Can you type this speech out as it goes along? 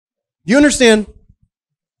Do you understand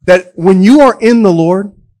that when you are in the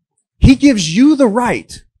Lord, He gives you the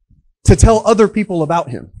right to tell other people about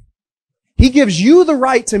Him. He gives you the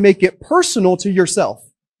right to make it personal to yourself.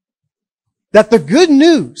 That the good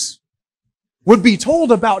news would be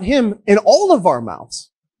told about Him in all of our mouths.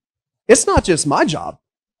 It's not just my job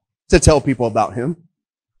to tell people about Him.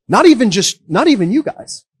 Not even you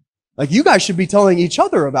guys. Like, you guys should be telling each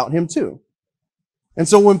other about Him too. And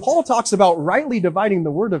so when Paul talks about rightly dividing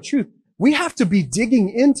the word of truth, we have to be digging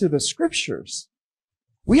into the scriptures.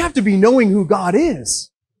 We have to be knowing who God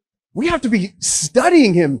is. We have to be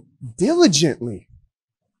studying Him diligently.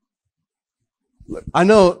 I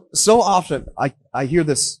know so often I hear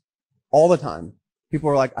this all the time. People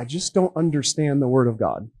are like, I just don't understand the Word of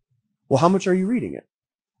God. Well, how much are you reading it?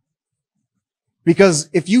 Because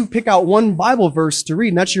if you pick out one Bible verse to read,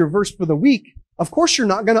 and that's your verse for the week, of course you're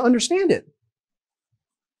not going to understand it.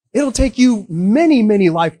 It'll take you many, many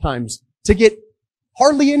lifetimes to get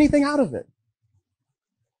hardly anything out of it.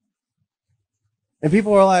 And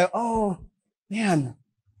people are like, oh, man,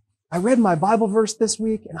 I read my Bible verse this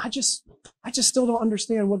week, and I just still don't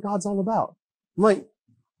understand what God's all about. I'm like,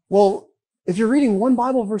 well, if you're reading one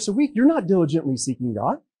Bible verse a week, you're not diligently seeking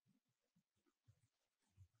God.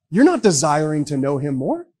 You're not desiring to know Him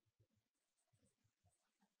more.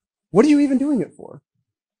 What are you even doing it for?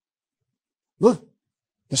 Look,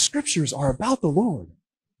 the scriptures are about the Lord.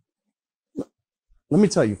 Let me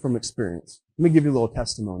tell you from experience. Let me give you a little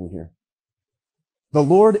testimony here. The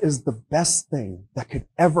Lord is the best thing that could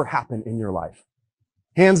ever happen in your life.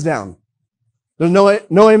 Hands down. There's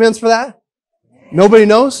no amens for that? Nobody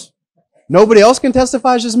knows? Nobody else can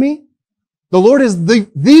testify, just me? The Lord is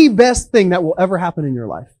the best thing that will ever happen in your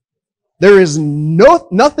life. There is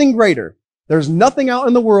nothing greater. There's nothing out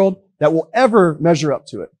in the world that will ever measure up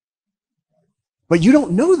to it. But you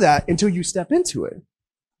don't know that until you step into it.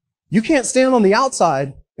 You can't stand on the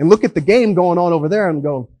outside and look at the game going on over there and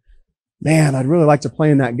go, man, I'd really like to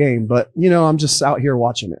play in that game, but, I'm just out here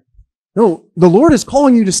watching it. No, the Lord is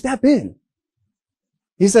calling you to step in.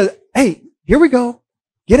 He said, hey, here we go.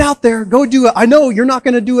 Get out there. Go do it. I know you're not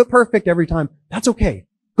going to do it perfect every time. That's okay.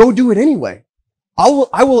 Go do it anyway.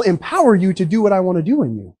 I will empower you to do what I want to do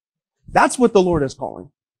in you. That's what the Lord is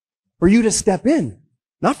calling. For you to step in,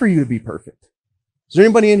 not for you to be perfect. Is there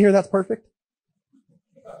anybody in here that's perfect?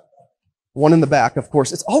 One in the back, of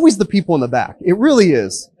course. It's always the people in the back. It really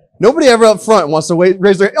is. Nobody ever up front wants to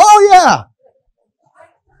raise their hand. Oh, yeah.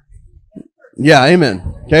 Yeah,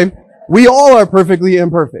 amen. Okay? We all are perfectly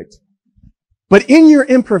imperfect. But in your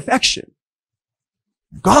imperfection,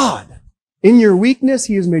 God, in your weakness,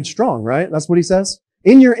 He is made strong, right? That's what He says.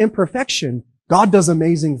 In your imperfection, God does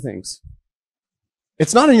amazing things.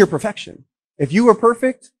 It's not in your perfection. If you were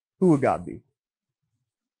perfect, who would God be?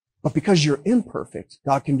 But because you're imperfect,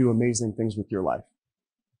 God can do amazing things with your life.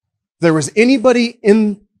 If there was anybody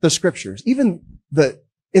in the scriptures, even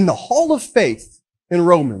in the hall of faith in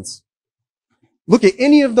Romans, look at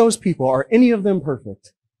any of those people. Are any of them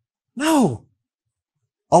perfect? No.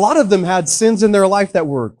 A lot of them had sins in their life that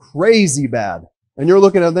were crazy bad. And you're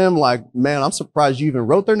looking at them like, man, I'm surprised you even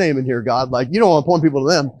wrote their name in here, God. Like, you don't want to point people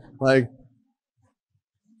to them.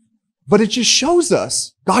 But it just shows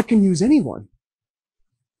us God can use anyone.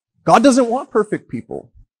 God doesn't want perfect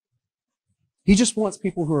people. He just wants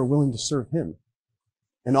people who are willing to serve Him.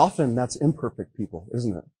 And often that's imperfect people,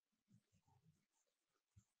 isn't it?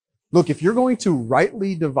 Look, if you're going to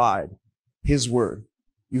rightly divide His Word,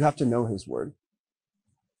 you have to know His Word.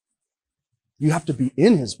 You have to be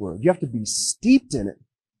in His Word. You have to be steeped in it.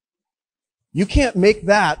 You can't make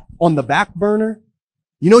that on the back burner.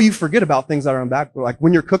 You forget about things that are on back burner. Like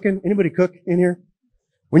when you're cooking. Anybody cook in here?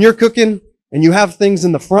 When you're cooking and you have things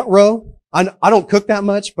in the front row, I don't cook that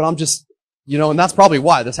much, but I'm just, and that's probably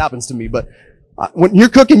why this happens to me. But when you're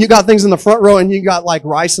cooking, you got things in the front row and you got like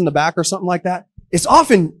rice in the back or something like that. It's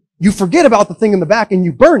often you forget about the thing in the back and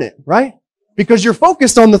you burn it, right? Because you're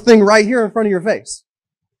focused on the thing right here in front of your face.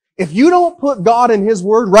 If you don't put God and His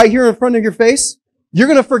Word right here in front of your face, you're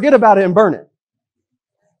going to forget about it and burn it.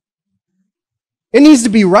 It needs to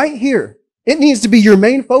be right here. It needs to be your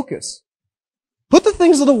main focus. Put the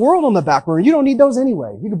things of the world on the back burner. You don't need those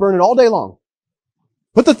anyway. You can burn it all day long.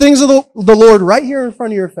 Put the things of the Lord right here in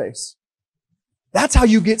front of your face. That's how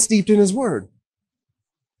you get steeped in His Word.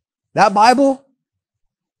 That Bible,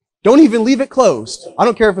 don't even leave it closed. I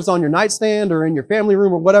don't care if it's on your nightstand or in your family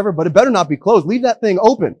room or whatever, but it better not be closed. Leave that thing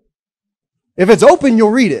open. If it's open,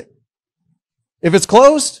 you'll read it. If it's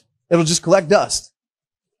closed, it'll just collect dust.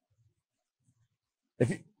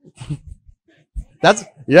 Thank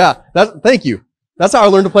you. That's how I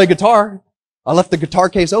learned to play guitar. I left the guitar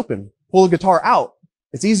case open, pull the guitar out,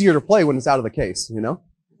 It's easier to play when it's out of the case, you know?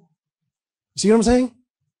 See what I'm saying?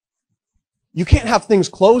 You can't have things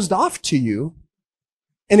closed off to you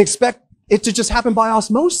and expect it to just happen by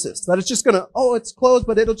osmosis, that it's just going to, oh, it's closed,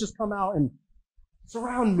 but it'll just come out and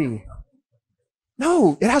surround me.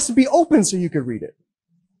 No, it has to be open so you can read it.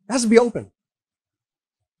 It has to be open.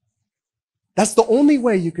 That's the only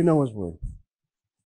way you can know His Word.